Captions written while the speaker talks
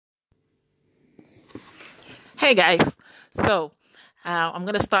Hey guys, so I'm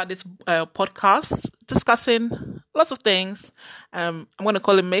going to start this podcast discussing lots of things. I'm going to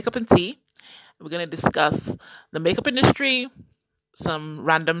call it Makeup and Tea. We're going to discuss the makeup industry, some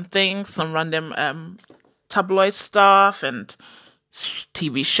random things, some random tabloid stuff, and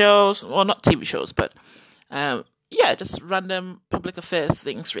TV shows. Well, not TV shows, but just random public affairs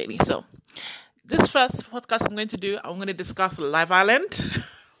things, really. So, this first podcast I'm going to discuss Live Island.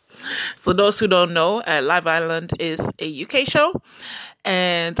 For those who don't know, Live Island is a UK show,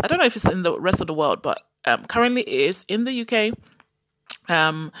 and I don't know if it's in the rest of the world, but currently it is in the UK.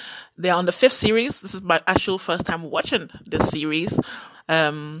 They're on the 5th series. This is my actual first time watching this series.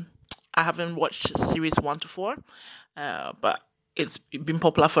 I haven't watched series 1 to 4, but it's been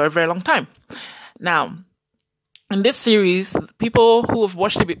popular for a very long time. Now, in this series, people who have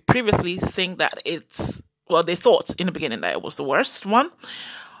watched it previously think that they thought in the beginning that it was the worst one.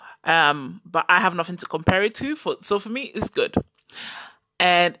 But I have nothing to compare it to, so for me, it's good.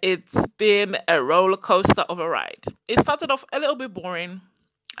 And it's been a roller coaster of a ride. It started off a little bit boring,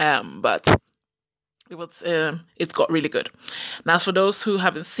 but it's got really good. Now, for those who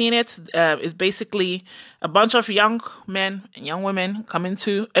haven't seen it, it's basically a bunch of young men and young women come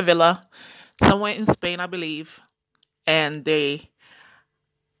into a villa somewhere in Spain, I believe, and they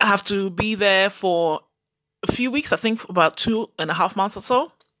have to be there for a few weeks, I think about 2.5 months or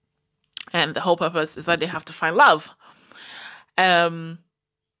so. And the whole purpose is that they have to find love. Whether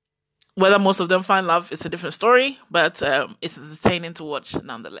most of them find love is a different story, but it's entertaining to watch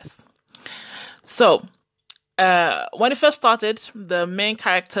nonetheless. So, when it first started, the main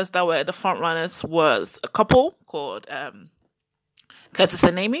characters that were the front runners was a couple called Curtis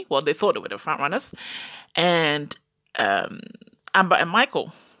and Amy. Well, they thought they were the front runners. And Amber and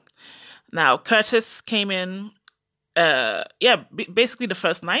Michael. Now, Curtis came in basically the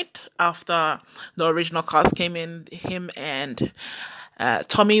first night after the original cast came in. Him and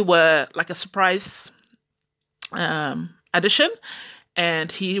Tommy were like a surprise addition, and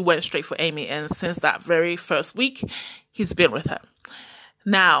he went straight for Amy. And since that very first week, he's been with her.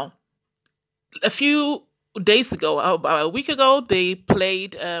 Now, a few days ago, about a week ago, they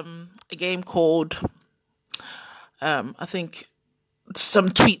played a game called I think some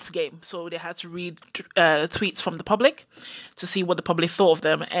tweets game. So they had to read tweets from the public to see what the public thought of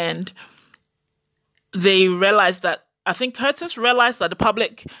them. And they realized that, I think Curtis realized that the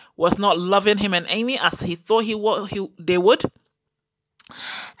public was not loving him and Amy as he thought they would.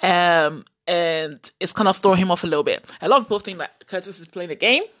 And it's kind of throwing him off a little bit. A lot of people think that Curtis is playing a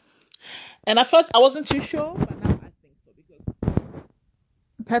game. And at first I wasn't too sure, but now I think so,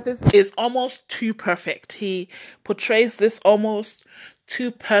 because Curtis is almost too perfect. He portrays this almost too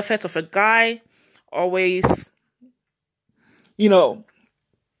perfect of a guy, always,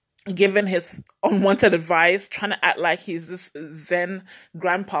 giving his unwanted advice, trying to act like he's this Zen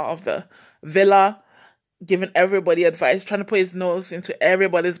grandpa of the villa, giving everybody advice, trying to put his nose into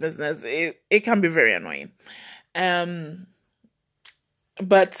everybody's business. It can be very annoying.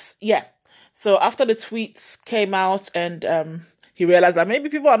 But yeah, so after the tweets came out and he realized that maybe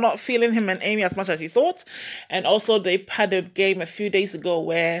people are not feeling him and Amy as much as he thought. And also they had a game a few days ago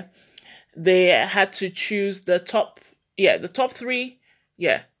where they had to choose the top three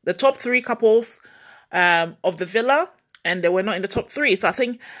couples of the villa, and they were not in the top 3. So I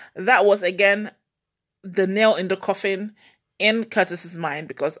think that was again the nail in the coffin in Curtis's mind,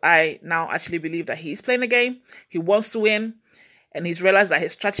 because I now actually believe that he's playing a game. He wants to win, and he's realized that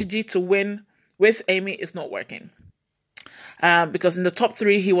his strategy to win with Amy is not working. Because in the top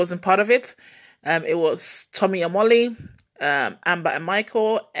 3, he wasn't part of it. It was Tommy and Molly, Amber and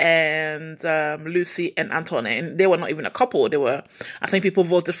Michael, and Lucy and Anton. And they were not even a couple. I think people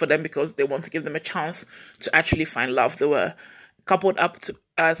voted for them because they want to give them a chance to actually find love. They were coupled up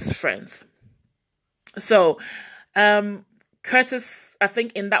as friends. So, Curtis, I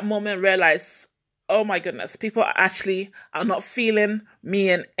think in that moment realized, oh my goodness, people are not feeling me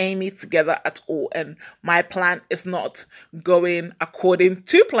and Amy together at all. And my plan is not going according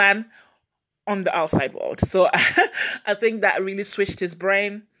to plan on the outside world. So I think that really switched his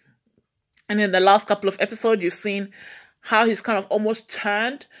brain. And in the last couple of episodes, you've seen how he's kind of almost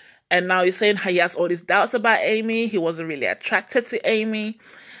turned. And now he's saying how he has all these doubts about Amy. He wasn't really attracted to Amy.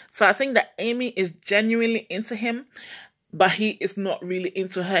 So I think that Amy is genuinely into him, but he is not really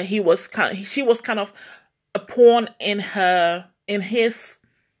into her. She was kind of a pawn in his,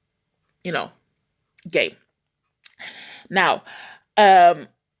 game. Now,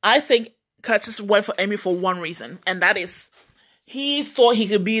 I think Curtis went for Amy for one reason, and that is he thought he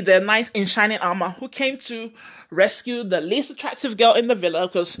could be the knight in shining armor who came to rescue the least attractive girl in the villa,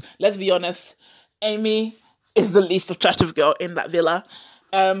 because let's be honest, Amy is the least attractive girl in that villa.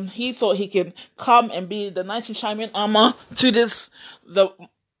 He thought he can come and be the knight in shining armor to the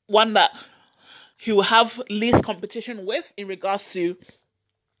one that he will have least competition with in regards to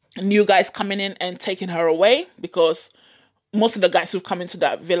new guys coming in and taking her away, because most of the guys who've come into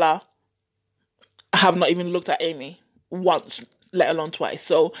that villa have not even looked at Amy once, let alone twice.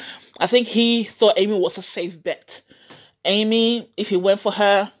 So I think he thought Amy was a safe bet. Amy, if he went for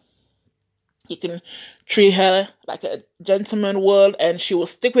her, he can treat her like a gentleman would, and she will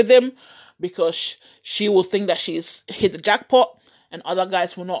stick with him because she will think that she's hit the jackpot, and other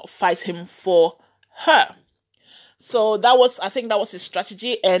guys will not fight him for her. So I think that was his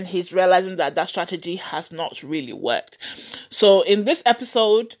strategy, and he's realizing that strategy has not really worked. So in this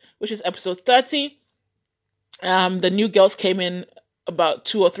episode, which is episode 30, the new girls came in about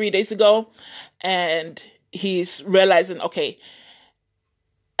 2 or 3 days ago, and he's realizing, okay,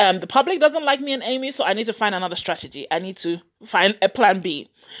 the public doesn't like me and Amy, so I need to find another strategy. I need to find a plan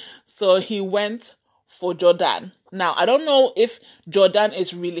B. So he went for Jordan. Now, I don't know if Jordan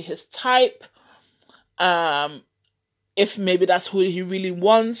is really his type, if maybe that's who he really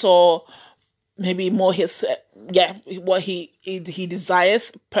wants, or maybe more his, what he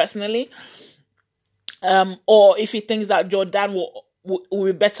desires personally. Or if he thinks that Jordan will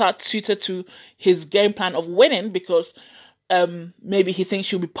be better suited to his game plan of winning, because maybe he thinks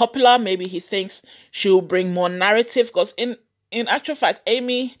she'll be popular, maybe he thinks she'll bring more narrative, because in actual fact,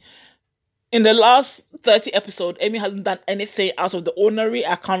 Amy, in the last 30 episodes, Amy hasn't done anything out of the ordinary.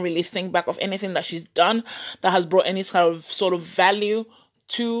 I can't really think back of anything that she's done that has brought any kind of sort of value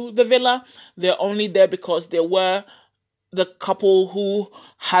to the villa. They're only there because they were the couple who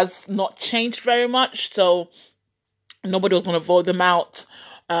has not changed very much, so nobody was going to vote them out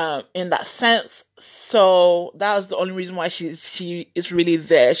in that sense. So that was the only reason why she is really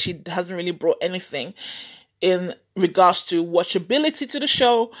there. She hasn't really brought anything in regards to watchability to the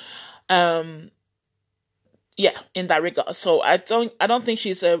show. In that regard. So I don't think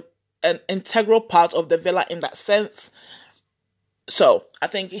she's an integral part of the villa in that sense. So I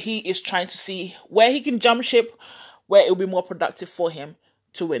think he is trying to see where he can jump ship, where it will be more productive for him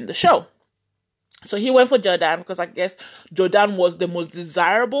to win the show. So he went for Jordan because I guess Jordan was the most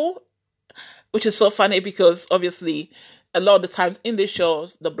desirable, which is so funny because obviously a lot of the times in these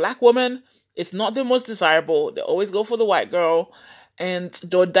shows, the black woman is not the most desirable. They always go for the white girl. And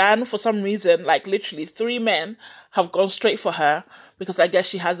Jordan, for some reason, like literally 3 men have gone straight for her because I guess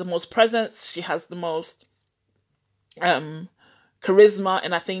she has the most presence, she has the most charisma,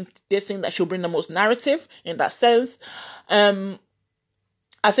 and I think they think that she'll bring the most narrative in that sense.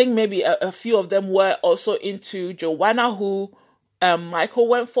 I think maybe a few of them were also into Joanna, who Michael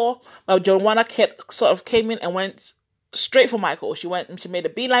went for. But Joanna sort of came in and went straight for Michael. She made a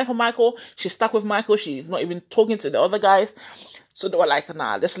beeline for Michael. She stuck with Michael. She's not even talking to the other guys. So they were like,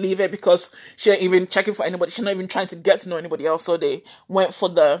 nah, let's leave it, because she ain't even checking for anybody. She's not even trying to get to know anybody else. So they went for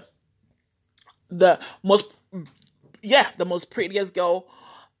the most prettiest girl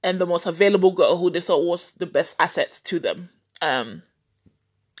and the most available girl who they thought was the best asset to them.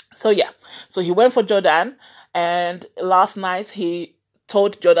 So he went for Jordan, and last night he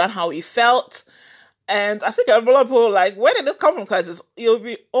told Jordan how he felt. And I think a lot of people were like, where did this come from? Because you'll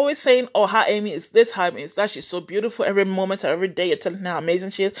be always saying, oh, how Amy is this, how Amy is that. She's so beautiful every moment, every day. You're telling her how amazing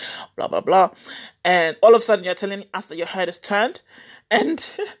she is, blah, blah, blah. And all of a sudden you're telling us that your head is turned. And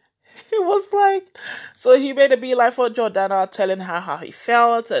it was like, so he made a beeline for Jordana, telling her how he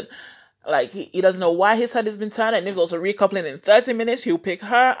felt. And like, he doesn't know why his head has been turned. And if there's a recoupling in 30 minutes, he'll pick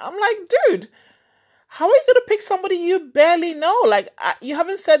her. I'm like, dude, how are you going to pick somebody you barely know? Like, you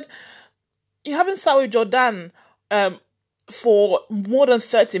haven't sat with Jordan for more than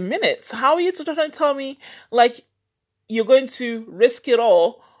 30 minutes. How are you trying to tell me, like, you're going to risk it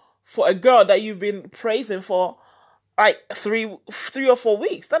all for a girl that you've been praising for, like, 3 or 4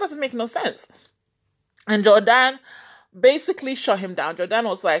 weeks? That doesn't make no sense. And Jordan basically shut him down. Jordan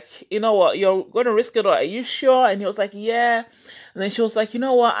was like, you know what, you're going to risk it all. Are you sure? And he was like, yeah. And then she was like, you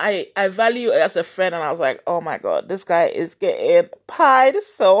know what, I value you as a friend. And I was like, oh my God, this guy is getting pied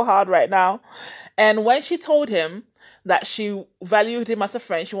so hard right now. And when she told him that she valued him as a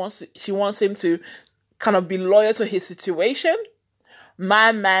friend, she wants him to kind of be loyal to his situation,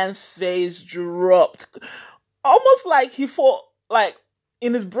 my man's face dropped. Almost like he thought, like,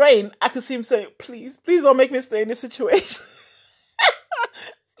 in his brain, I could see him saying, please don't make me stay in this situation.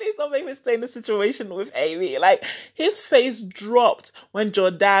 Please don't make me stay in this situation with Amy. Like, his face dropped when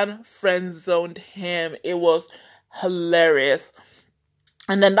Jordan friend-zoned him. It was hilarious.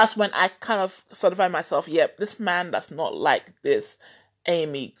 And then that's when I kind of certified myself, yep, this man does not like this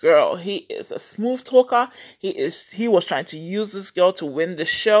Amy, girl, he is a smooth talker. He was trying to use this girl to win the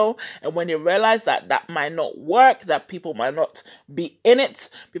show. And when he realized that that might not work, that people might not be in it,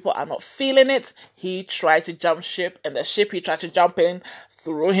 people are not feeling it, he tried to jump ship, and the ship he tried to jump in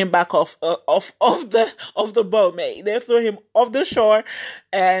threw him back off the boat, mate. They threw him off the shore,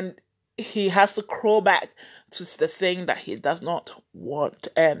 and he has to crawl back to the thing that he does not want.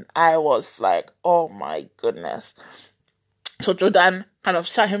 And I was like, oh my goodness. So Jordan kind of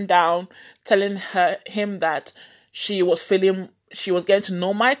shut him down, telling him that she was getting to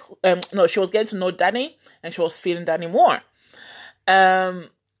know Michael. She was getting to know Danny, and she was feeling Danny more.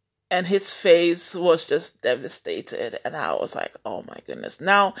 And his face was just devastated, and I was like, oh my goodness.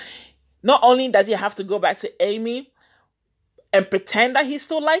 Now, not only does he have to go back to Amy and pretend that he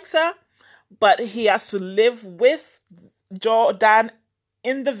still likes her, but he has to live with Jordan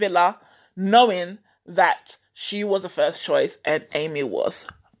in the villa, knowing that she was the first choice and Amy was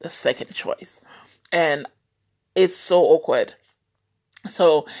the second choice. And it's so awkward.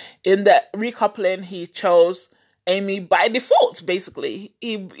 So in the recoupling, he chose Amy by default, basically.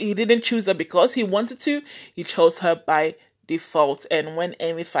 He didn't choose her because he wanted to. He chose her by default. And when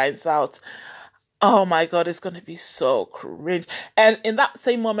Amy finds out, oh my God, it's going to be so cringe. And in that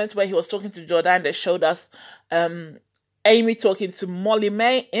same moment where he was talking to Jordan, they showed us Amy talking to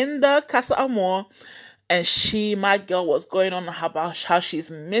Molly-Mae in the Casa Amor. And my girl, was going on about how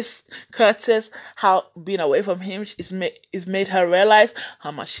she's missed Curtis, how being away from him is made her realize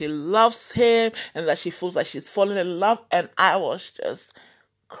how much she loves him, and that she feels like she's falling in love. And I was just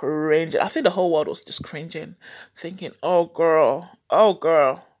cringing. I think the whole world was just cringing, thinking, oh girl,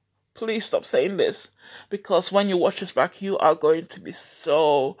 please stop saying this. Because when you watch this back, you are going to be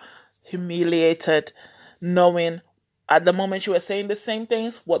so humiliated, knowing at the moment you were saying the same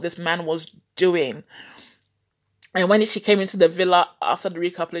things, what this man was doing. And when she came into the villa after the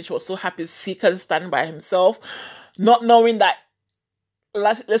recoupling, she was so happy to see Curtis standing by himself, not knowing that,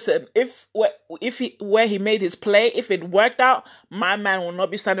 listen, where he made his play, if it worked out, my man will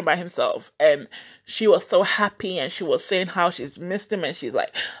not be standing by himself. And she was so happy, and she was saying how she's missed him, and she's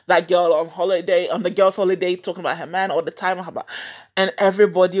like that girl on the girls' holiday, talking about her man all the time. And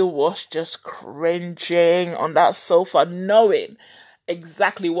everybody was just cringing on that sofa, knowing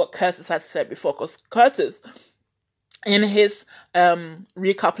exactly what Curtis had said before. Because Curtis, in his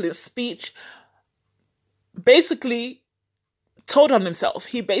recoupling speech, basically told on himself.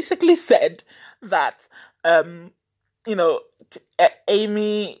 He basically said that,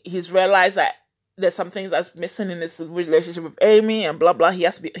 Amy, he's realized that there's some things that's missing in this relationship with Amy, and blah, blah. He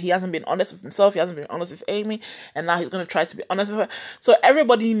hasn't been honest with himself. He hasn't been honest with Amy, and now he's going to try to be honest with her. So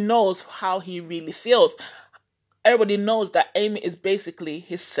everybody knows how he really feels. Everybody knows that Amy is basically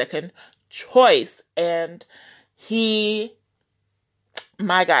his second choice, and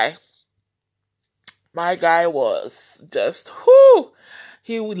my guy was just,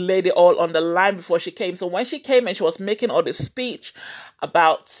 he laid it all on the line before she came. So when she came and she was making all this speech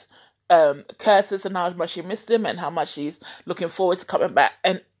about Curtis and how much she missed him and how much she's looking forward to coming back,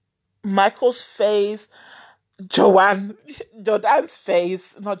 and Michael's face, Jordan's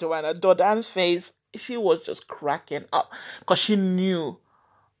face, she was just cracking up, because she knew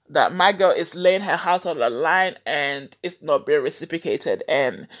that my girl is laying her heart on the line and it's not being reciprocated.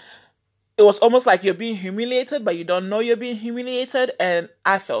 And it was almost like you're being humiliated, but you don't know you're being humiliated. And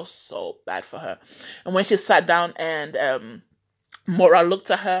I felt so bad for her. And when she sat down and Maura looked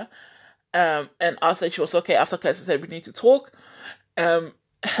at her and asked her if she was okay after Curtis said we need to talk,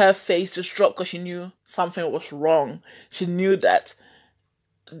 her face just dropped, because she knew something was wrong. She knew that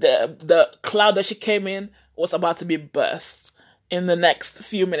the cloud that she came in was about to be burst in the next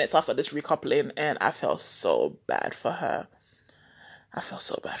few minutes after this recoupling, and I felt so bad for her.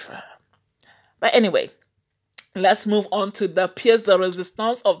 But anyway, let's move on to the pièce de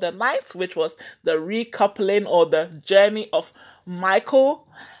résistance of the night, which was the recoupling or the journey of Michael.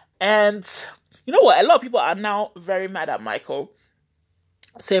 And you know what? A lot of people are now very mad at Michael,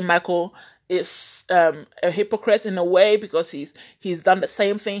 saying Michael is a hypocrite in a way, because he's done the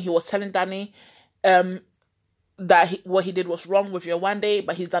same thing. He was telling Danny that what he did was wrong with Yewande,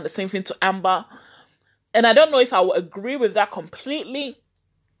 but he's done the same thing to Amber. And I don't know if I would agree with that completely,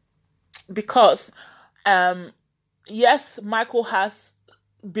 because yes, Michael has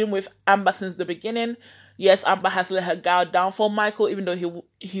been with Amber since the beginning. Yes, Amber has let her guard down for Michael, even though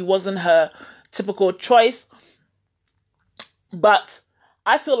he wasn't her typical choice. But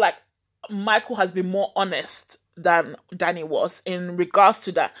I feel like Michael has been more honest than Danny was in regards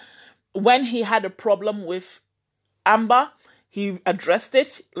to that. When he had a problem with Amber, he addressed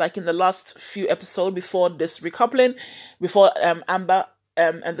it, like in the last few episodes before this recoupling, before Amber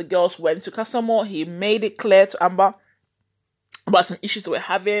and the girls went to Casamore. He made it clear to Amber about some issues we're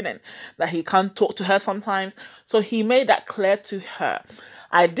having and that he can't talk to her sometimes. So he made that clear to her.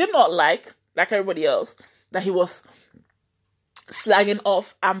 I did not like everybody else, that he was slagging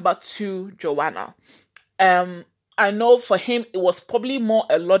off Amber to Joanna. I know for him it was probably more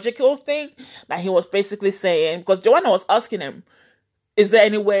a logical thing that he was basically saying, because Joanna was asking him, is there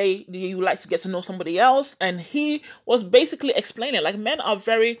any way you like to get to know somebody else? And he was basically explaining, like, men are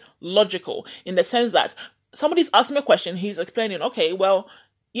very logical in the sense that somebody's asking me a question, he's explaining, okay, well,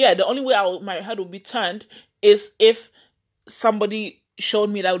 yeah, the only way my head would be turned is if somebody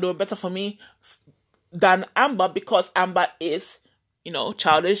showed me that would do better for me than Amber, because Amber is,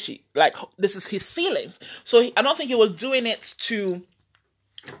 childish. Like, this is his feelings. So I don't think he was doing it to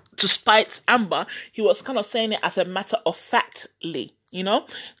spite Amber. He was kind of saying it as a matter of factly,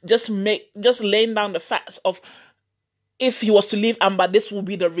 just laying down the facts of, if he was to leave Amber, this will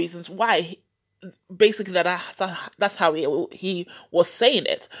be the reasons why. Basically, that's how he was saying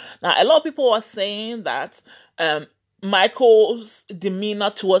it. Now, a lot of people are saying that Michael's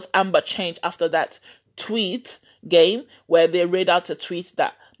demeanor towards Amber changed after that tweet game where they read out a tweet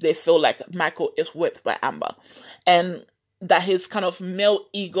that they feel like Michael is whipped by Amber, and that his kind of male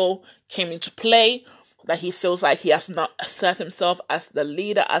ego came into play, that he feels like he has not asserted himself as the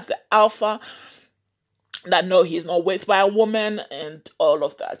leader, as the alpha, that no, he's not whipped by a woman, and all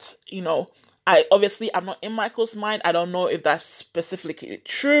of that. I'm not in Michael's mind. I don't know if that's specifically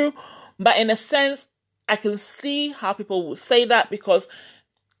true, but in a sense, I can see how people would say that, because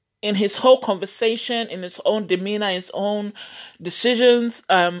in his whole conversation, in his own demeanor, his own decisions,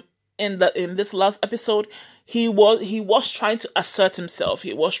 in this last episode, he was trying to assert himself.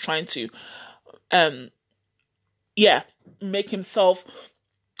 He was trying to, make himself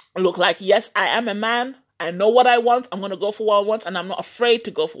look like, yes, I am a man. I know what I want. I'm going to go for what I want, and I'm not afraid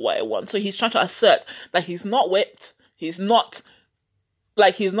to go for what I want. So he's trying to assert that he's not whipped. He's not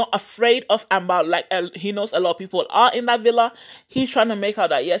afraid of Amber. Like, he knows a lot of people are in that villa. He's trying to make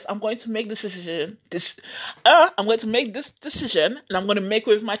out that, yes, I'm going to make this decision. I'm going to make this decision, and I'm going to make it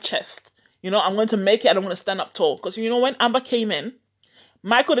with my chest. I'm going to make it, and I'm going to stand up tall. Because, when Amber came in,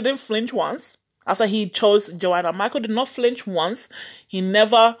 Michael didn't flinch once. After he chose Joanna, Michael did not flinch once. He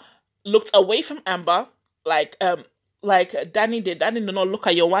never looked away from Amber like Danny did. Danny did not look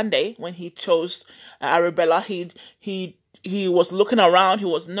at Yewande when he chose Arabella. He was looking around. He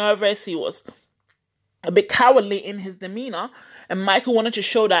was nervous. He was a bit cowardly in his demeanor. And Michael wanted to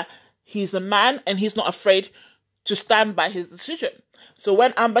show that he's a man and he's not afraid to stand by his decision. So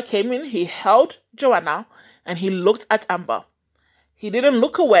when Amber came in, he held Joanna and he looked at Amber. He didn't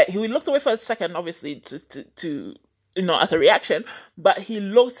look away. He looked away for a second, obviously, to as a reaction, but he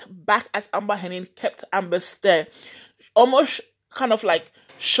looked back at Amber and he kept Amber stare, almost kind of like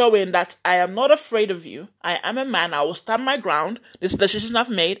showing that I am not afraid of you. I am a man. I will stand my ground. This decision I've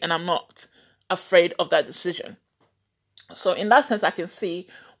made, and I'm not afraid of that decision. So in that sense, I can see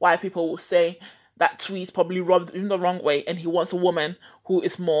why people will say that tweet probably rubbed him the wrong way, and he wants a woman who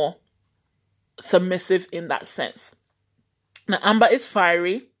is more submissive in that sense. Now, Amber is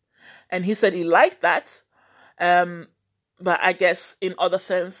fiery, and he said he liked that. But I guess in other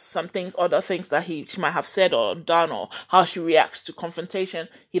things that she might have said or done, or how she reacts to confrontation,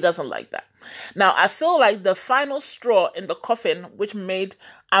 he doesn't like that. Now, I feel like the final straw in the coffin, which made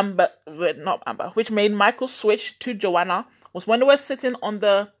Michael switch to Joanna, was when they were sitting on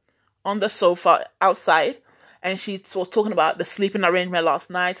the sofa outside, and she was talking about the sleeping arrangement last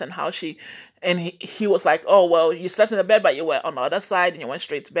night and how he was like, oh, well, you slept in the bed, but you were on the other side and you went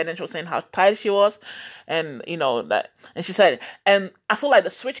straight to bed, and she was saying how tired she was. And, that, and she said, and I feel like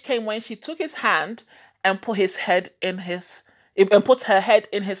the switch came when she took his hand and put her head in his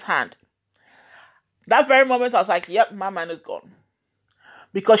hand. That very moment, I was like, yep, my man is gone.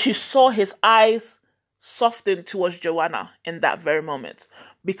 Because she saw his eyes soften towards Joanna in that very moment.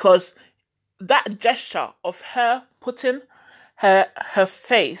 Because that gesture of her putting her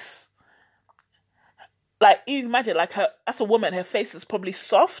face, like, you imagine, like, her as a woman, her face is probably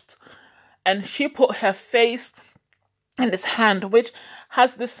soft, and she put her face in his hand, which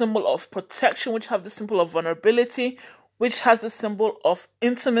has this symbol of protection, which has the symbol of vulnerability, which has the symbol of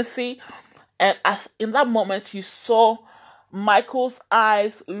intimacy. And in that moment, you saw Michael's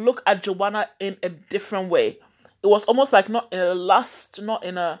eyes look at Joanna in a different way. It was almost like not in a lust,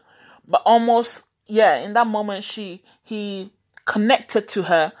 but almost, in that moment, he connected to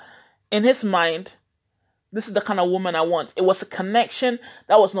her in his mind. This is the kind of woman I want. It was a connection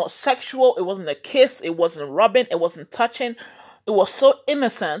that was not sexual. It wasn't a kiss. It wasn't rubbing. It wasn't touching. It was so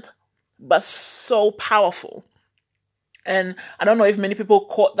innocent, but so powerful. And I don't know if many people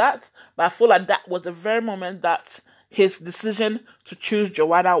caught that, but I feel like that was the very moment that his decision to choose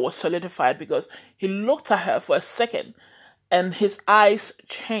Joanna was solidified, because he looked at her for a second and his eyes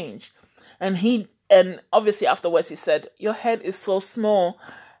changed. And obviously afterwards he said, "Your head is so small."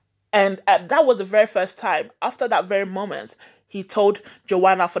 And that was the very first time. After that very moment, he told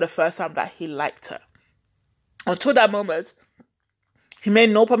Joanna for the first time that he liked her. Until that moment, he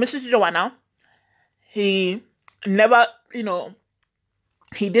made no promises to Joanna. He never,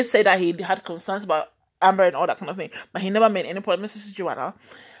 he did say that he had concerns about Amber and all that kind of thing, but he never made any promises to Joanna.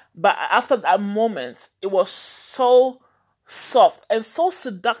 But after that moment, it was so soft and so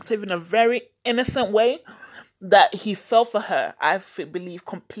seductive in a very innocent way that he fell for her, I believe,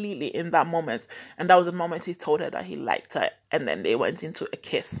 completely in that moment. And that was the moment he told her that he liked her, and then they went into a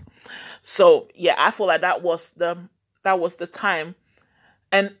kiss. So yeah, I feel like that was the time.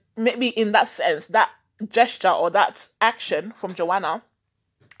 And maybe in that sense, that gesture or that action from Joanna,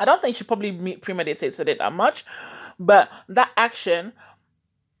 I don't think she probably premeditated it that much, but that action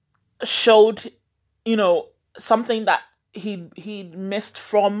showed, something that he missed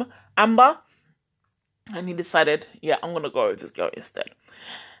from Amber. And he decided, yeah, I'm going to go with this girl instead.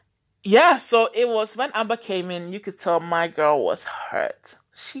 Yeah, so it was when Amber came in, you could tell my girl was hurt.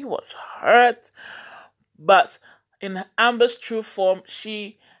 She was hurt. But in Amber's true form,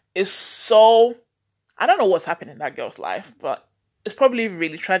 she is so... I don't know what's happening in that girl's life, but it's probably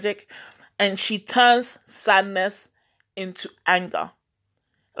really tragic. And she turns sadness into anger.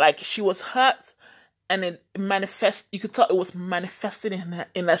 Like, she was hurt, and it manifests, you could tell it was manifesting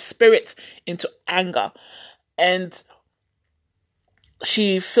in her spirit into anger. And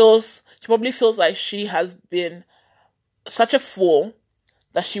she probably feels like she has been such a fool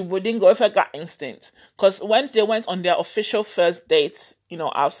that she wouldn't go with her gut instinct. Because when they went on their official first date,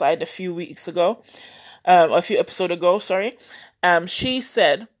 outside a few episodes ago, she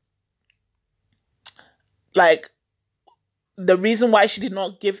said, like, the reason why she did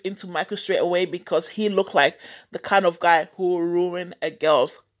not give in to Michael straight away, because he looked like the kind of guy who will ruin a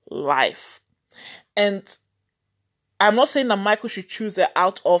girl's life. And I'm not saying that Michael should choose her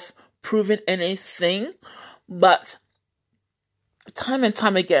out of proving anything, but time and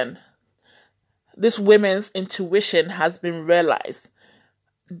time again, this women's intuition has been realized.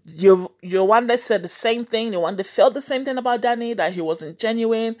 Yewande said the same thing. Yewande felt the same thing about Danny, that he wasn't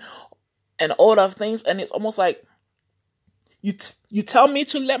genuine and all of things. And it's almost like, you tell me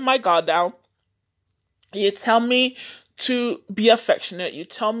to let my guard down. You tell me to be affectionate. You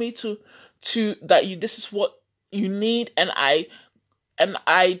tell me to this is what you need, and I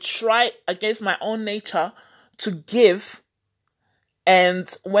try against my own nature to give, and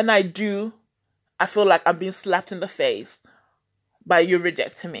when I do, I feel like I'm being slapped in the face by you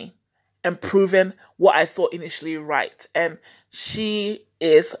rejecting me and proving what I thought initially right. And she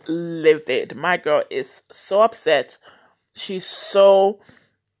is livid. My girl is so upset. She's so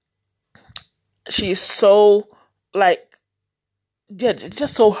like, yeah,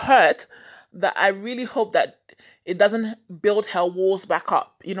 just so hurt, that I really hope that it doesn't build her walls back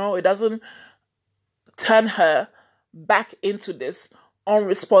up. It doesn't turn her back into this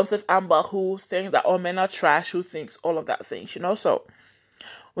unresponsive Amber who thinks that all men are trash, who thinks all of that things, So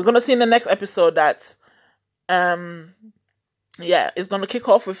we're going to see in the next episode that, it's going to kick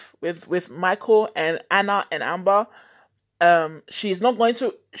off with Michael and Anna and Amber. She's not going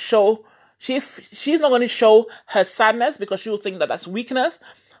to show her sadness, because she will think that that's weakness,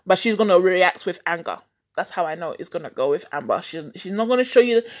 but she's going to react with anger. That's how I know it's going to go with Amber. She's not going to show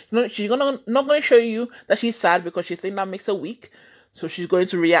you, she's not going to show you that she's sad, because she thinks that makes her weak. So she's going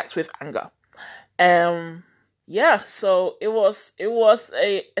to react with anger. So it was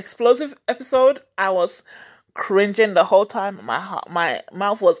a explosive episode. I was cringing the whole time. My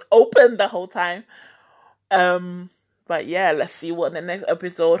mouth was open the whole time. But yeah, let's see what the next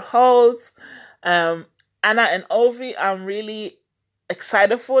episode holds. Anna and Ovi, I'm really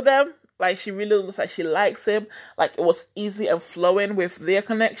excited for them. Like, she really looks like she likes him. Like, it was easy and flowing with their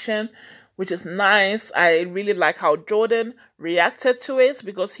connection, which is nice. I really like how Jordan reacted to it,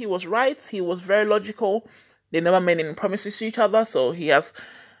 because he was right. He was very logical. They never made any promises to each other, so he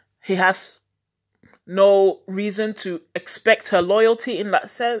has no reason to expect her loyalty in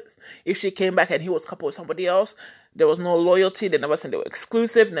that sense. If she came back and he was coupled with somebody else, there was no loyalty. They never said they were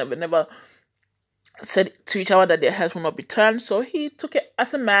exclusive. Never said to each other that their heads will not be turned. So he took it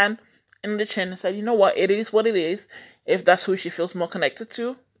as a man in the chin and said, you know what, it is what it is. If that's who she feels more connected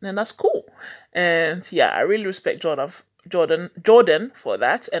to, then that's cool. And yeah, I really respect Jordan for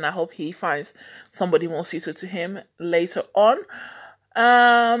that, and I hope he finds somebody more suited to him later on.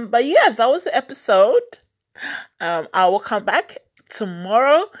 But yeah, that was the episode. I will come back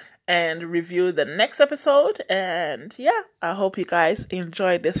tomorrow and review the next episode. And yeah, I hope you guys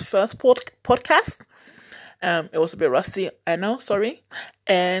enjoyed this first podcast. It was a bit rusty, I know, sorry.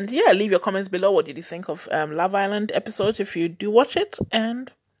 And yeah, leave your comments below. What did you think of Love Island episode if you do watch it?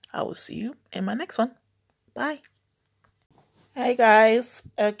 And I will see you in my next one. Bye. Hey guys.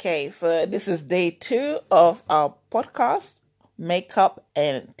 Okay, so this is day 2 of our podcast, Makeup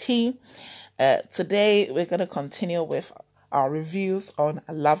and Tea. Today we're going to continue with our reviews on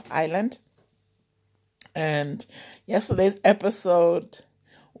Love Island. And yesterday's episode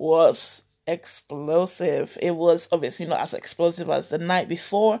was explosive. It was obviously not as explosive as the night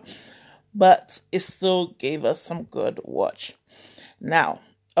before, but it still gave us some good watch. Now,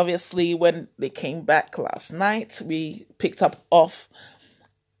 obviously, when they came back last night, we picked up off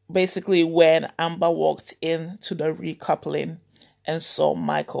basically when Amber walked into the recoupling and saw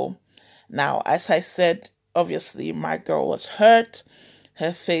Michael. Now, as I said, obviously, my girl was hurt.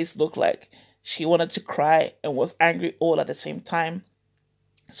 Her face looked like she wanted to cry and was angry all at the same time.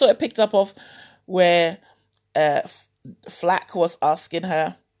 So I picked up off where Flack was asking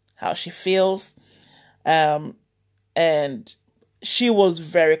her how she feels. And she was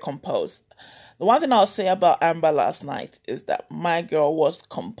very composed. The one thing I'll say about Amber last night is that my girl was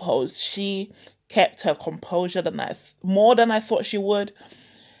composed. She kept her composure more than I thought she would,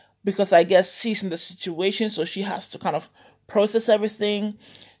 because I guess she's in the situation, so she has to kind of process everything.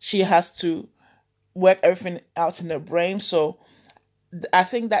 She has to work everything out in her brain. So I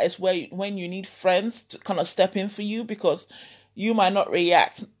think that is when you need friends to kind of step in for you, because you might not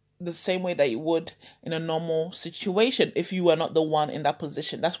react the same way that you would in a normal situation if you were not the one in that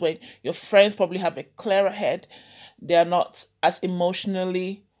position. That's when your friends probably have a clearer head. They are not as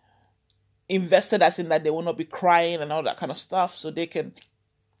emotionally invested, as in that they will not be crying and all that kind of stuff, so they can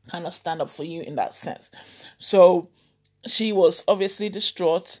kind of stand up for you in that sense. So she was obviously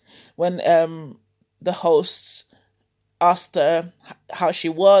distraught when the hosts asked her how she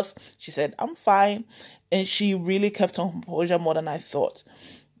was. She said, "I'm fine," and she really kept her composure more than I thought.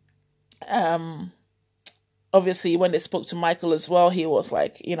 Obviously, when they spoke to Michael as well, he was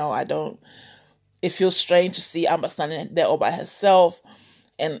like, it feels strange to see Amber standing there all by herself,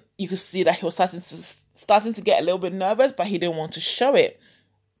 and you could see that he was starting to get a little bit nervous, but he didn't want to show it.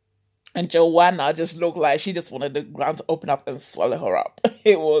 And Joanna just looked like she just wanted the ground to open up and swallow her up.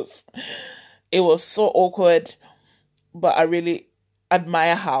 It was so awkward, but I really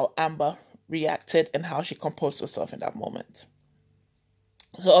admire how Amber reacted and how she composed herself in that moment.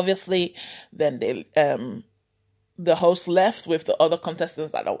 So obviously, then the host left with the other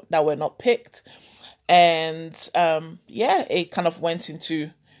contestants that were not picked, and it kind of went into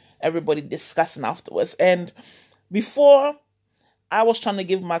everybody discussing afterwards. And before, I was trying to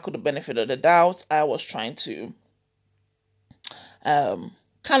give Michael the benefit of the doubt. I was trying to kind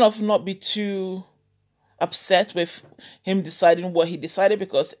of not be too upset with him deciding what he decided,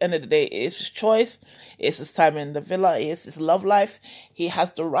 because at the end of the day, it's his choice, it's his time in the villa, it's his love life. He has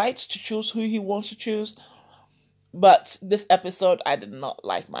the right to choose who he wants to choose. But this episode, I did not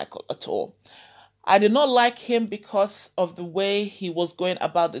like Michael at all. I did not like him because of the way he was going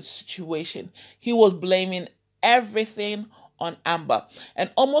about the situation. He was blaming everything on Amber,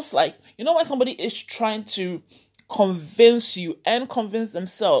 and almost like, when somebody is trying to convince you and convince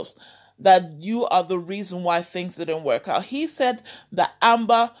themselves that you are the reason why things didn't work out. He said that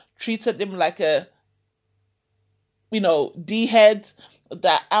Amber treated him like a, D-head,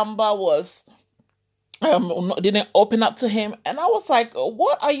 that Amber was, didn't open up to him. And I was like,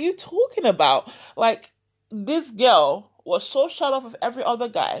 what are you talking about? Like, this girl was so shut off of every other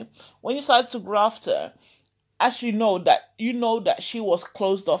guy. When you started to graft her, as you know that she was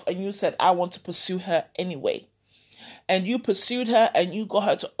closed off, and you said, I want to pursue her anyway. And you pursued her and you got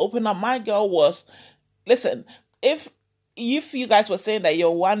her to open up. My girl was, listen, if you guys were saying that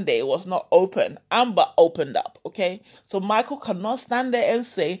your one day was not open, Amber opened up, okay? So Michael cannot stand there and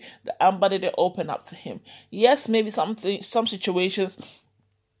say that Amber didn't open up to him. Yes, maybe some situations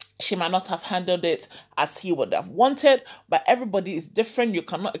she might not have handled it as he would have wanted, but everybody is different. You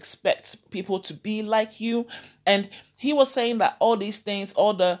cannot expect people to be like you. And he was saying that all these things,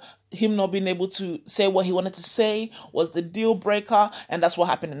 him not being able to say what he wanted to say was the deal breaker, and that's what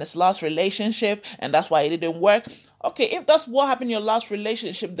happened in his last relationship, and that's why it didn't work. Okay, if that's what happened in your last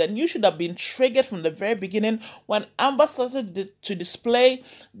relationship, then you should have been triggered from the very beginning when Amber started to display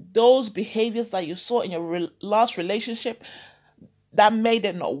those behaviors that you saw in your last relationship that made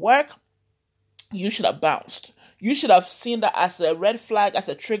it not work. You should have bounced. You should have seen that as a red flag, as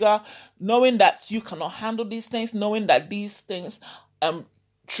a trigger, knowing that you cannot handle these things, knowing that these things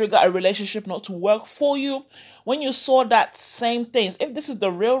trigger a relationship not to work for you. When you saw that same things, if this is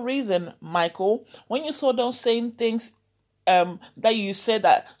the real reason, Michael, when you saw those same things that you said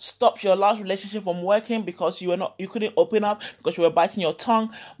that stopped your last relationship from working because you couldn't open up because you were biting your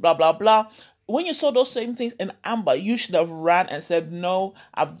tongue, blah blah blah. When you saw those same things in Amber, you should have ran and said, no,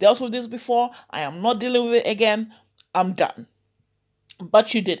 I've dealt with this before. I am not dealing with it again. I'm done.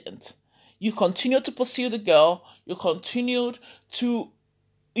 But you didn't. You continued to pursue the girl. You continued to,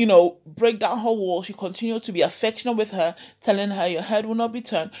 break down her walls. You continued to be affectionate with her, telling her your head will not be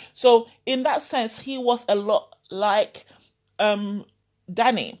turned. So in that sense, he was a lot like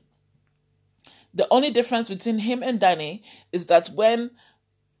Danny. The only difference between him and Danny is that when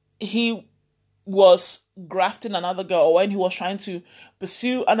he was grafting another girl, or when he was trying to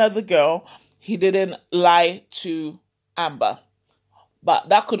pursue another girl, he didn't lie to Amber. But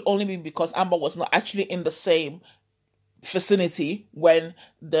that could only be because Amber was not actually in the same vicinity when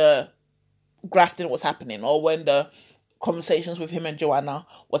the grafting was happening, or when the conversations with him and Joanna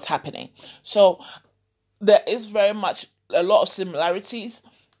was happening. So there is very much a lot of similarities.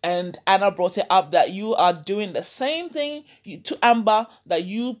 And Anna brought it up that you are doing the same thing to Amber that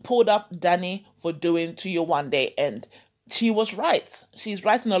you pulled up Danny for doing to you one day. And she was right. She's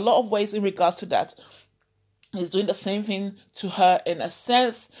right in a lot of ways in regards to that. He's doing the same thing to her in a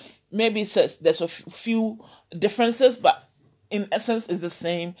sense. Maybe there's a few differences, but in essence it's the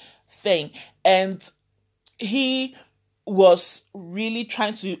same thing. And he was really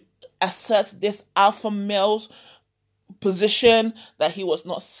trying to assert this alpha male position, that he was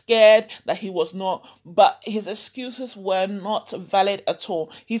not scared, that he was not, but his excuses were not valid at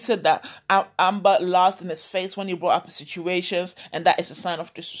all. He said that Amber laughed in his face when he brought up his situations, and that is a sign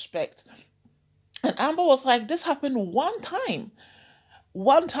of disrespect. And Amber was like, this happened one time,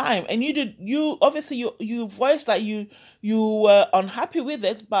 and you obviously voiced that you were unhappy with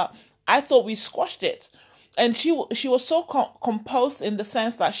it, but I thought we squashed it. And she was so composed in the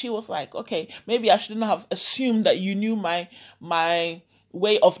sense that she was like, okay, maybe I shouldn't have assumed that you knew my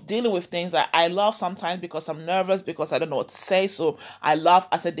way of dealing with things. That I laugh sometimes because I'm nervous, because I don't know what to say. So I laugh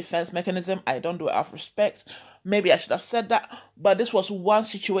as a defense mechanism. I don't do it out of respect. Maybe I should have said that. But this was one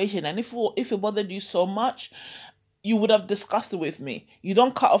situation. And if it bothered you so much, you would have discussed it with me. You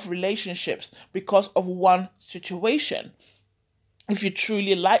don't cut off relationships because of one situation, if you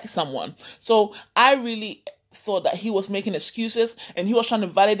truly like someone. So I really thought that he was making excuses, and he was trying to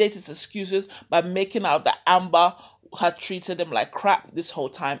validate his excuses by making out that Amber had treated him like crap this whole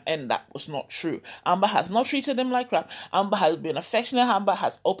time, and that was not true. Amber has not treated him like crap. Amber has been affectionate. Amber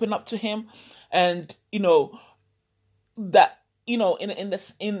has opened up to him, and that in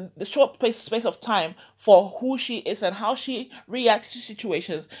the short space of time, for who she is and how she reacts to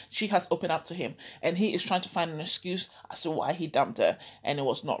situations, she has opened up to him, and he is trying to find an excuse as to why he dumped her, and it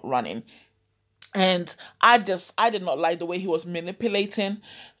was not running. And I did not like the way he was manipulating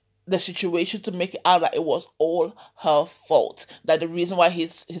the situation to make it out that it was all her fault, that the reason why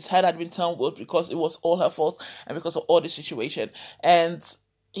his head had been turned was because it was all her fault and because of all the situation. And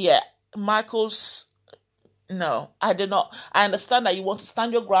yeah, no, I did not. I understand that you want to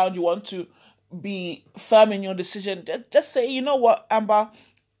stand your ground. You want to be firm in your decision. Just say, you know what, Amber,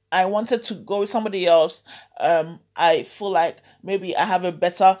 I wanted to go with somebody else. I feel like maybe I have a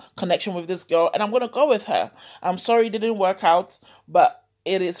better connection with this girl, and I'm going to go with her. I'm sorry it didn't work out, but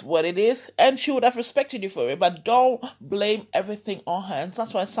it is what it is, and she would have respected you for it. But don't blame everything on her. And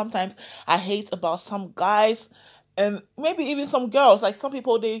that's why sometimes I hate about some guys, and maybe even some girls, like some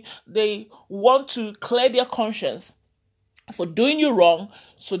people, they want to clear their conscience for doing you wrong,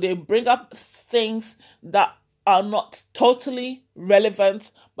 so they bring up things that are not totally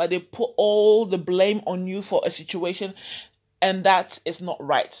relevant, but they put all the blame on you for a situation, and that is not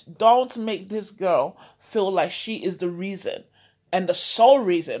right. Don't make this girl feel like she is the reason and the sole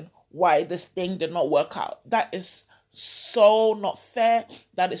reason why this thing did not work out. That is so not fair.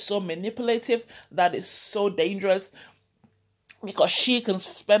 That is so manipulative. That is so dangerous, because she can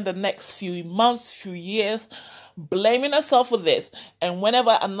spend the next few months, few years blaming herself for this. And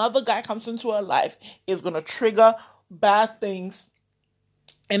whenever another guy comes into her life, it's going to trigger bad things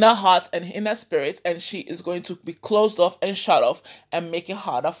in her heart and in her spirit, and she is going to be closed off and shut off and make it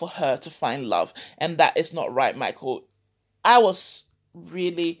harder for her to find love. And that is not right, Michael. I was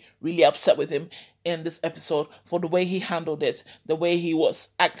really, really upset with him in this episode for the way he handled it, the way he was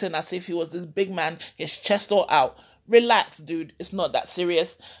acting as if he was this big man, his chest all out. Relax, dude. It's not that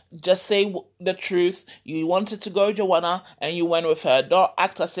serious. Just say the truth. You wanted to go with Joanna and you went with her. Don't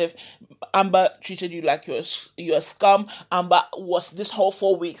act as if Amber treated you like you're a scum. Amber was this whole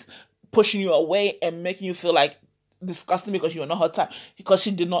 4 weeks pushing you away and making you feel like disgusting because you were not her type. Because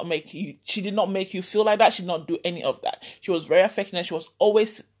she did not make you feel like that. She did not do any of that. She was very affectionate. She was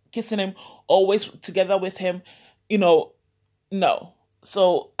always kissing him, always together with him. No.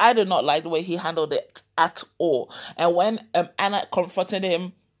 So I did not like the way he handled it at all. And when Anna confronted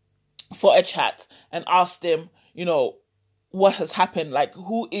him for a chat and asked him, what has happened? Like,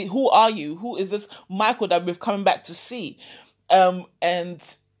 who are you? Who is this Michael that we're coming back to see?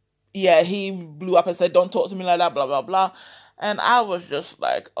 And yeah, he blew up and said, "Don't talk to me like that," blah, blah, blah. And I was just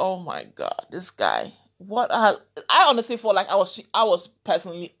like, oh my God, this guy. I honestly felt like I was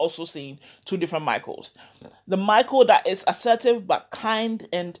personally also seeing two different Michaels. The Michael that is assertive but kind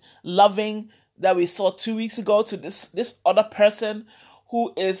and loving that we saw 2 weeks ago, to this other person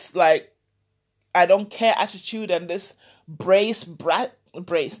who is like, I don't care attitude, and this brass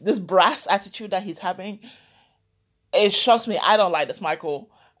attitude that he's having. It shocks me. I don't like this Michael.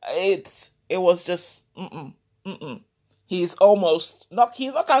 It was just He's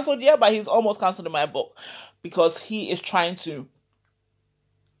not cancelled yet, but he's almost cancelled in my book, because he is trying to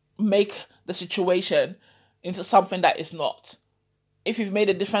make the situation into something that is not. If you've made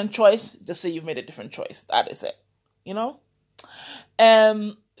a different choice, just say you've made a different choice. That is it.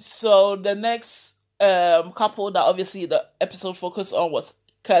 So the next couple that obviously the episode focused on was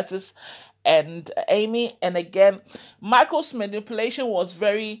Curtis and Amy. And again, Michael's manipulation was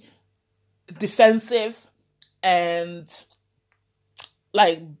very defensive and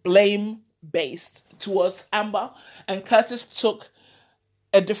like blame based towards Amber, and Curtis took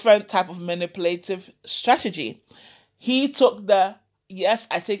a different type of manipulative strategy. He took yes,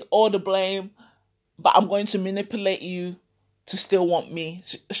 I take all the blame, but I'm going to manipulate you to still want me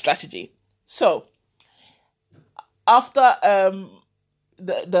strategy. So after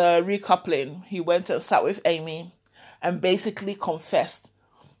the recoupling, he went and sat with Amy and basically confessed.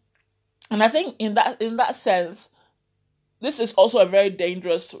 And I think in that sense, this is also a very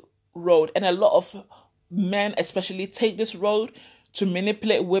dangerous road, and a lot of men especially take this road to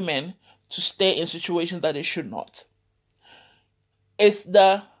manipulate women to stay in situations that they should not. It's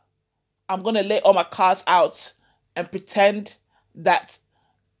I'm going to lay all my cards out and pretend that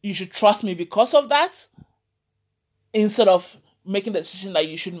you should trust me because of that, instead of making the decision that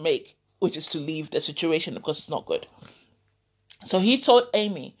you should make, which is to leave the situation because it's not good. So he told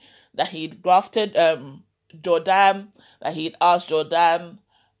Amy that he'd grafted Jordan, that he'd asked Jordan,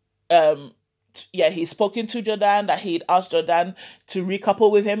 he's spoken to Jordan, that he'd asked Jordan to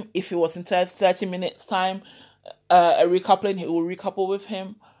recouple with him if it was in 30 minutes time, a recoupling, he will recouple with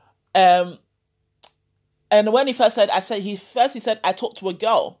him. And when he first said, he said, I talked to a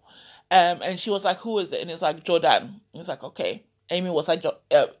girl, and she was like, who is it? And it's like, Jordan. He's like, okay. Amy was like,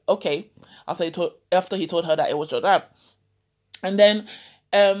 okay. After he told her that it was Jordan. And then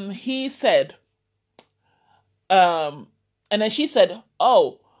he said, and then she said,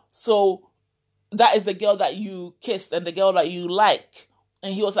 oh, so that is the girl that you kissed and the girl that you like.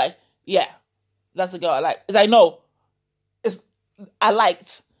 And he was like, yeah, that's the girl I like. It's like, no, I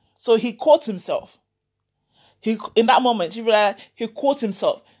liked. So he caught himself. In that moment, he realized he caught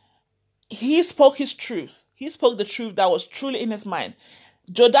himself. He spoke his truth. He spoke the truth that was truly in his mind.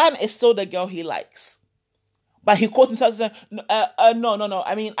 Jordan is still the girl he likes. But he caught himself saying, no.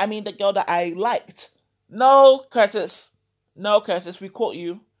 I mean the girl that I liked. No, Curtis, we caught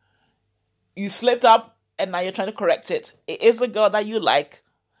you. You slipped up and now you're trying to correct it. It is the girl that you like.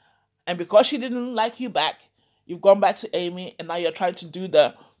 And because she didn't like you back, you've gone back to Amy and now you're trying to do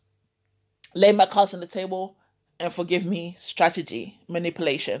the lay my cards on the table and forgive me strategy,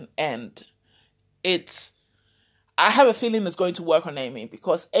 manipulation. And I have a feeling it's going to work on Amy,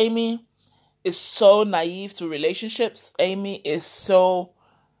 because Amy is so naive to relationships.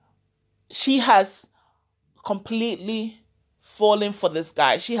 She has completely fallen for this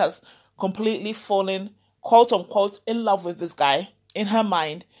guy. She has completely fallen, quote unquote, in love with this guy. In her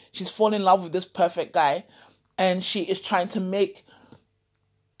mind, she's fallen in love with this perfect guy, and she is going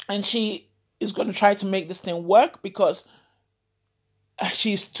to try to make this thing work, because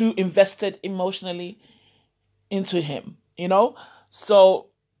she's too invested emotionally into him, So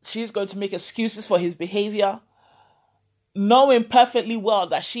she's going to make excuses for his behavior, knowing perfectly well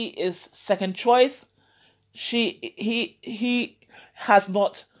that she is second choice. He has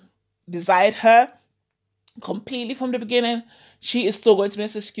not desired her completely from the beginning. She is still going to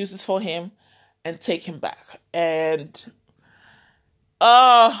make excuses for him and take him back. And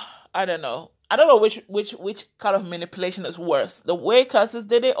I don't know. I don't know which kind of manipulation is worse, the way Curtis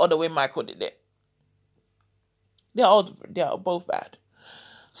did it or the way Michael did it. They are both bad.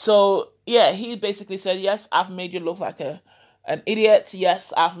 So yeah, he basically said, yes, I've made you look like an idiot.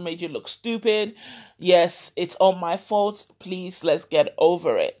 Yes, I've made you look stupid. Yes, it's all my fault. Please, let's get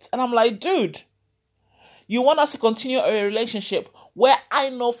over it. And I'm like, dude, you want us to continue a relationship where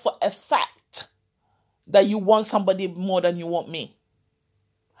I know for a fact that you want somebody more than you want me.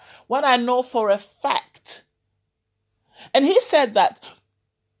 When I know for a fact. And he said that,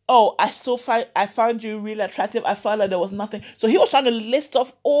 oh, I found you really attractive. I found that there was nothing. So he was trying to list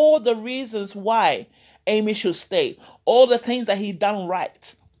off all the reasons why Amy should stay. All the things that he done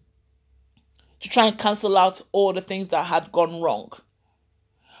right. To try and cancel out all the things that had gone wrong.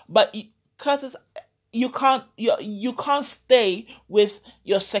 But Curtis, you can't stay with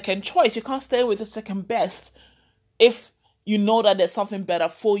your second choice. You can't stay with the second best if you know that there's something better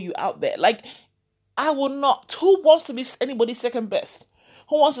for you out there. Like, I will not. Who wants to be anybody's second best?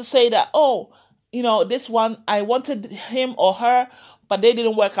 Who wants to say that, oh, this one, I wanted him or her, but they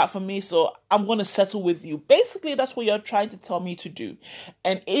didn't work out for me, so I'm going to settle with you. Basically, that's what you're trying to tell me to do.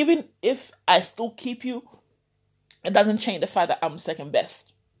 And even if I still keep you, it doesn't change the fact that I'm second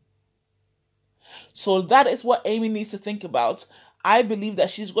best. So that is what Amy needs to think about. I believe that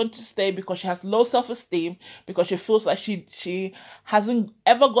she's going to stay because she has low self-esteem, because she feels like she hasn't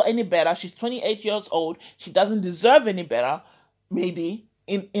ever got any better. She's 28 years old. She doesn't deserve any better, maybe,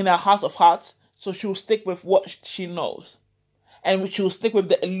 in her heart of hearts. So she'll stick with what she knows. And she'll stick with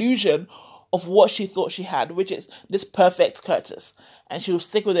the illusion of what she thought she had, which is this perfect Curtis. And she'll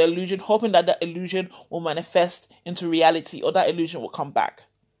stick with the illusion, hoping that that illusion will manifest into reality, or that illusion will come back.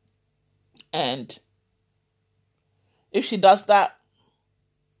 And if she does that,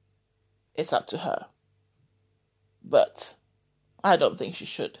 it's up to her. But I don't think she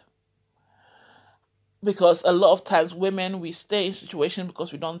should. Because a lot of times women, we stay in situations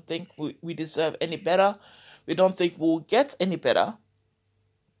because we don't think we deserve any better. We don't think we'll get any better.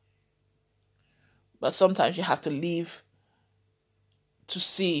 But sometimes you have to leave to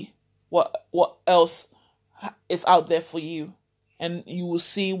see what else is out there for you. And you will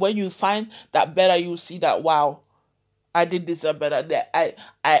see, when you find that better, you will see that, wow, I did deserve better. That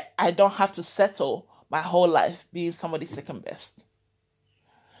I don't have to settle my whole life being somebody's second best.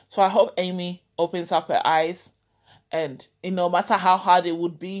 So I hope Amy opens up her eyes, and no matter how hard it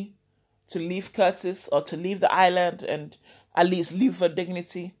would be to leave Curtis or to leave the island, and at least leave her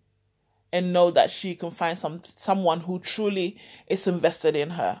dignity, and know that she can find someone who truly is invested in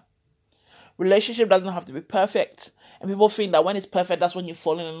her. Relationship doesn't have to be perfect. And people think that when it's perfect, that's when you're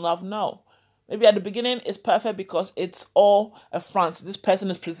falling in love. No. Maybe at the beginning it's perfect because it's all a front. This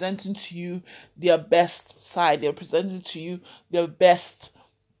person is presenting to you their best side. They're presenting to you their best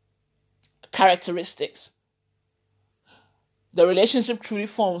characteristics. The relationship truly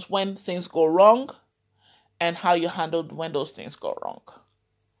forms when things go wrong and how you handle when those things go wrong.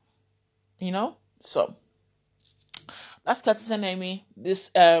 So that's Curtis and Amy.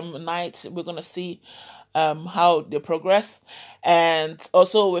 This night we're going to see how they progress. And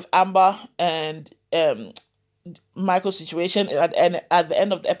also with Amber and Michael's situation, at the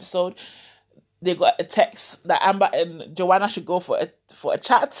end of the episode, they got a text that Amber and Joanna should go for a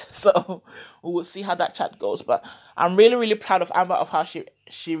chat. So we will see how that chat goes. But I'm really, really proud of Amber, of how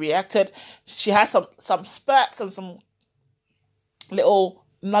she reacted. She had some spurts and some little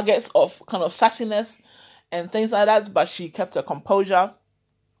nuggets of kind of sassiness and things like that, but she kept her composure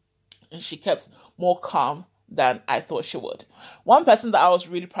and she kept more calm than I thought she would. One person that I was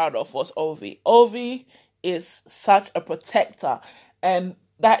really proud of was Ovi. Ovi is such a protector, and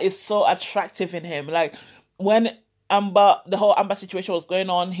that is so attractive in him. Like, when the whole Amber situation was going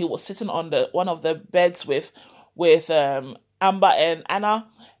on, he was sitting on one of the beds with Amber and Anna,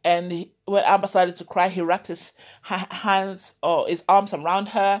 and when Amber started to cry, he wrapped his hands or his arms around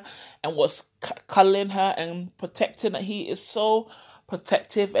her and was cuddling her and protecting her. He is so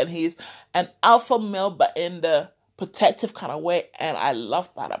protective, and he's an alpha male, but in the protective kind of way, and I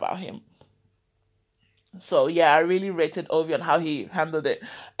love that about him. So yeah, I really rated Ovi on how he handled it.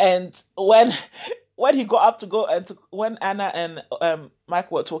 And when he got up to go, and when Anna and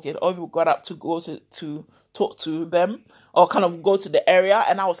Michael were talking, Ovi got up to go to talk to them, or kind of go to the area,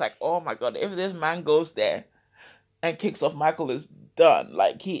 and I was like, oh my god, if this man goes there and kicks off, Michael is done.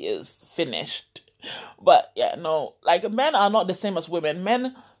 Like, he is finished. But yeah, no, like, men are not the same as women.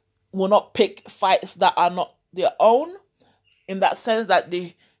 Men will not pick fights that are not their own, in that sense that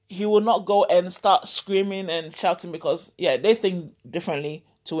he will not go and start screaming and shouting because, yeah, they think differently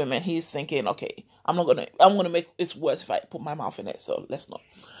to women. He's thinking, okay, I'm gonna make it worse if I put my mouth in it, so let's not.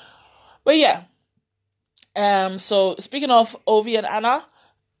 But yeah, so speaking of Ovi and Anna,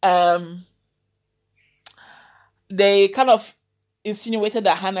 they kind of insinuated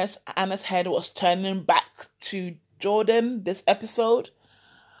that Anna's head was turning back to Jordan this episode.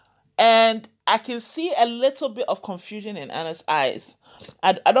 And I can see a little bit of confusion in Anna's eyes.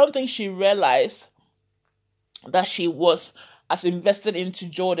 I don't think she realized that she was as invested into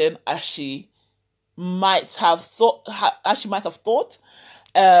Jordan as she might have thought.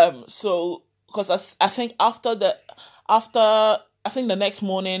 So because I think I think the next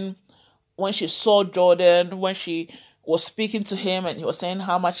morning when she saw Jordan, when she was speaking to him and he was saying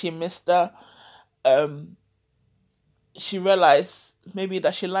how much he missed her, she realized maybe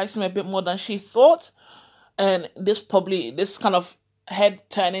that she likes him a bit more than she thought. And this kind of head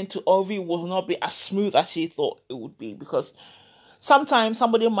turning to Ovi will not be as smooth as she thought it would be, because sometimes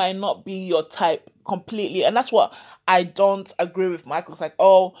somebody might not be your type completely. And that's what I don't agree with Michael. It's like,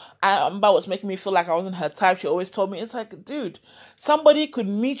 oh, Amber was making me feel like I wasn't her type. She always told me. It's like, dude, somebody could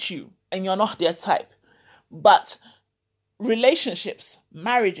meet you and you're not their type. But relationships,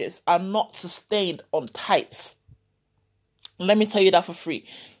 marriages are not sustained on types. Let me tell you that for free.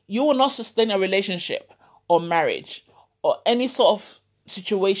 You will not sustain a relationship or marriage or any sort of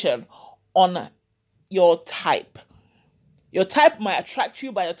situation on your type. Your type might attract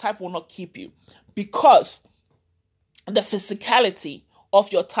you, but your type will not keep you, because the physicality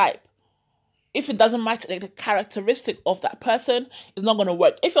of your type, if it doesn't match the characteristic of that person, it's not going to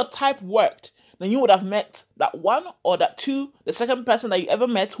work. If your type worked, then you would have met that one or that two, the second person that you ever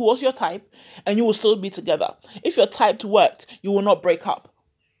met who was your type, and you will still be together. If your type worked, you will not break up.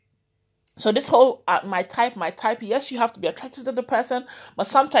 So this whole my type, yes, you have to be attracted to the person, but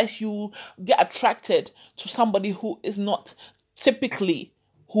sometimes you get attracted to somebody who is not typically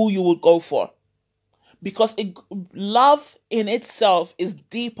who you would go for. Because love in itself is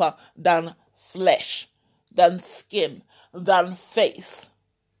deeper than flesh, than skin, than face.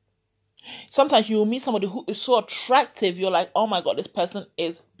 Sometimes you will meet somebody who is so attractive, you're like, oh my God, this person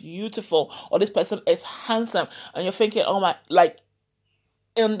is beautiful, or this person is handsome, and you're thinking, oh my, like,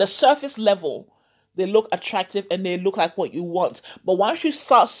 in the surface level, they look attractive and they look like what you want. But once you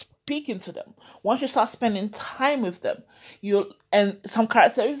start speaking to them, once you start spending time with them, and some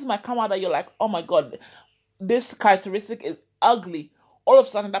characteristics might come out that you're like, oh my God, this characteristic is ugly. All of a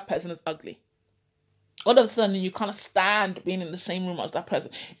sudden, that person is ugly. All of a sudden, you can't stand being in the same room as that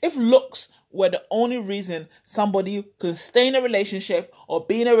person. If looks were the only reason somebody can stay in a relationship or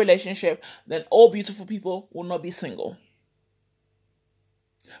be in a relationship, then all beautiful people will not be single.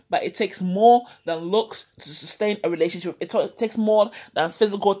 But it takes more than looks to sustain a relationship. It takes more than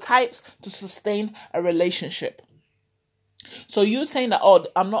physical types to sustain a relationship. So you saying that, oh,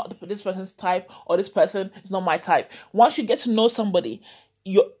 I'm not this person's type, or this person is not my type. Once you get to know somebody,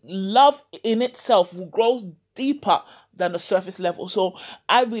 your love in itself will grow deeper than the surface level. So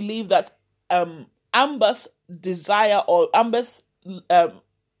I believe that Amber's desire, or Amber's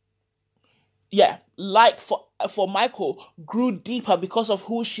like for Michael grew deeper because of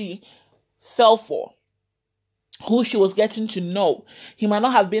who she fell for, who she was getting to know. He might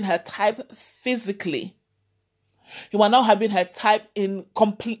not have been her type physically. He might not have been her type in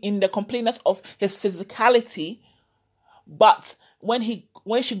the completeness of his physicality, but when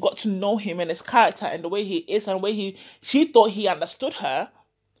she got to know him and his character and the way he is and the way she thought he understood her,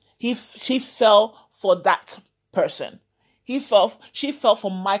 she fell for that person. She fell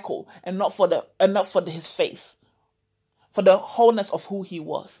for Michael and not for his face, for the wholeness of who he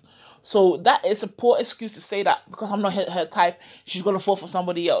was. So that is a poor excuse to say that because I'm not her type, she's gonna fall for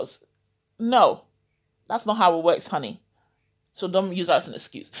somebody else. No, that's not how it works, honey. So don't use that as an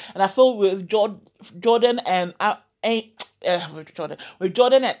excuse. And I feel with Jordan and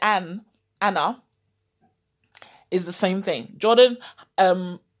Anna is the same thing. Jordan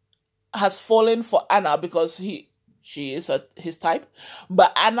has fallen for Anna because she is his type,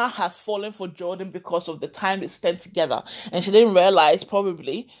 but Anna has fallen for Jordan because of the time they spent together, and she didn't realize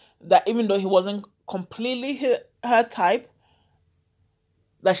probably that even though he wasn't completely her type,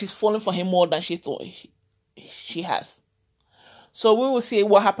 that she's fallen for him more than she thought she has. So we will see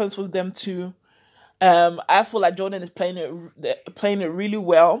what happens with them two. I feel like Jordan is playing it really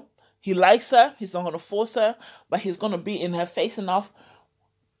well. He likes her. He's not going to force her, but he's going to be in her face enough,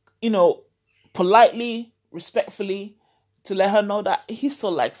 politely, respectfully, to let her know that he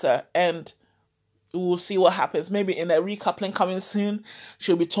still likes her, and we'll see what happens. Maybe in a recoupling coming soon,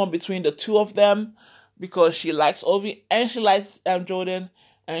 she'll be torn between the two of them because she likes Ovi and she likes Jordan,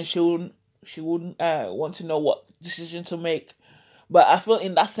 and she wouldn't want to know what decision to make. But I feel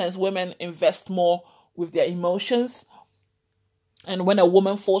in that sense, women invest more with their emotions, and when a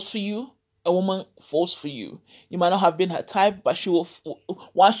woman falls for you, you might not have been her type, but she will.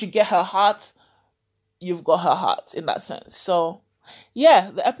 Once you get her heart, you've got her heart in that sense. So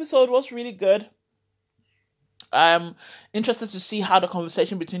yeah, the episode was really good. I'm interested to see how the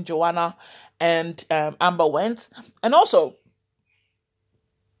conversation between Joanna and Amber went. And also,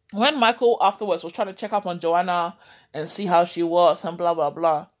 when Michael afterwards was trying to check up on Joanna and see how she was and blah, blah,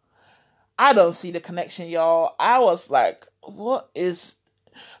 blah, I don't see the connection, y'all. I was like, what is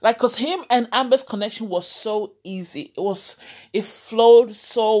like, because him and Amber's connection was so easy. It flowed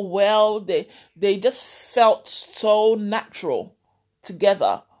so well. They just felt so natural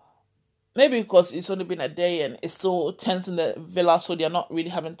together. Maybe because it's only been a day and it's still tense in the villa, so they're not really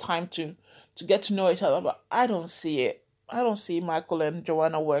having time to get to know each other. But I don't see it. I don't see Michael and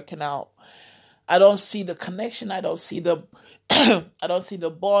Joanna working out. I don't see the connection. I don't see the I don't see the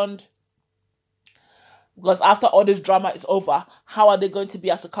bond. Because after all this drama is over, how are they going to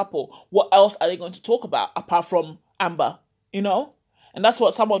be as a couple? What else are they going to talk about apart from Amber? You know? And that's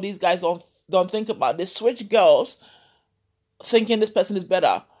what some of these guys don't think about. They switch girls thinking this person is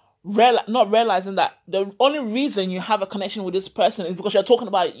better. Not realizing that the only reason you have a connection with this person is because you're talking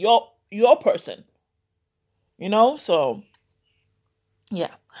about your person. You know? So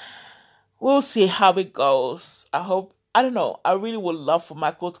yeah. We'll see how it goes. I don't know. I really would love for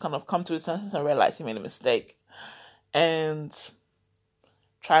Michael to kind of come to his senses and realize he made a mistake and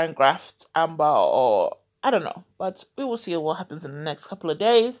try and graft Amber, or I don't know. But we will see what happens in the next couple of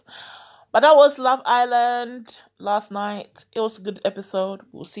days. But that was Love Island last night. It was a good episode.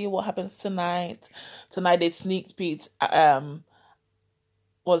 We'll see what happens tonight. Tonight they sneak peek.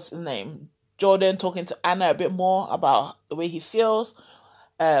 What's his name? Jordan talking to Anna a bit more about the way he feels.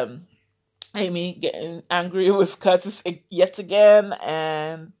 Amy getting angry with Curtis yet again,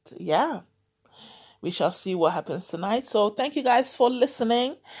 and yeah, we shall see what happens tonight. So thank you guys for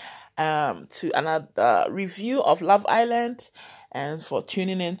listening to another review of Love Island and for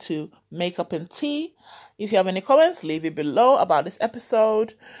tuning in to Makeup and Tea. If you have any comments, leave it below about this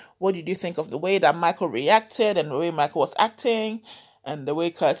episode. What did you think of the way that Michael reacted and the way Michael was acting and the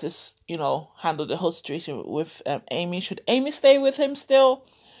way Curtis, handled the whole situation with Amy? Should Amy stay with him still?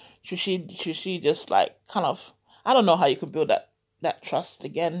 Should she just like kind of, I don't know how you could build that trust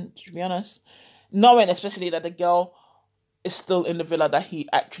again, to be honest. Knowing especially that the girl is still in the villa that he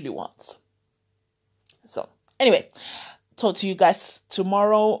actually wants. So anyway, talk to you guys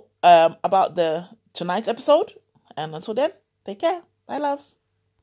tomorrow about tonight's episode. And until then, take care. Bye, loves.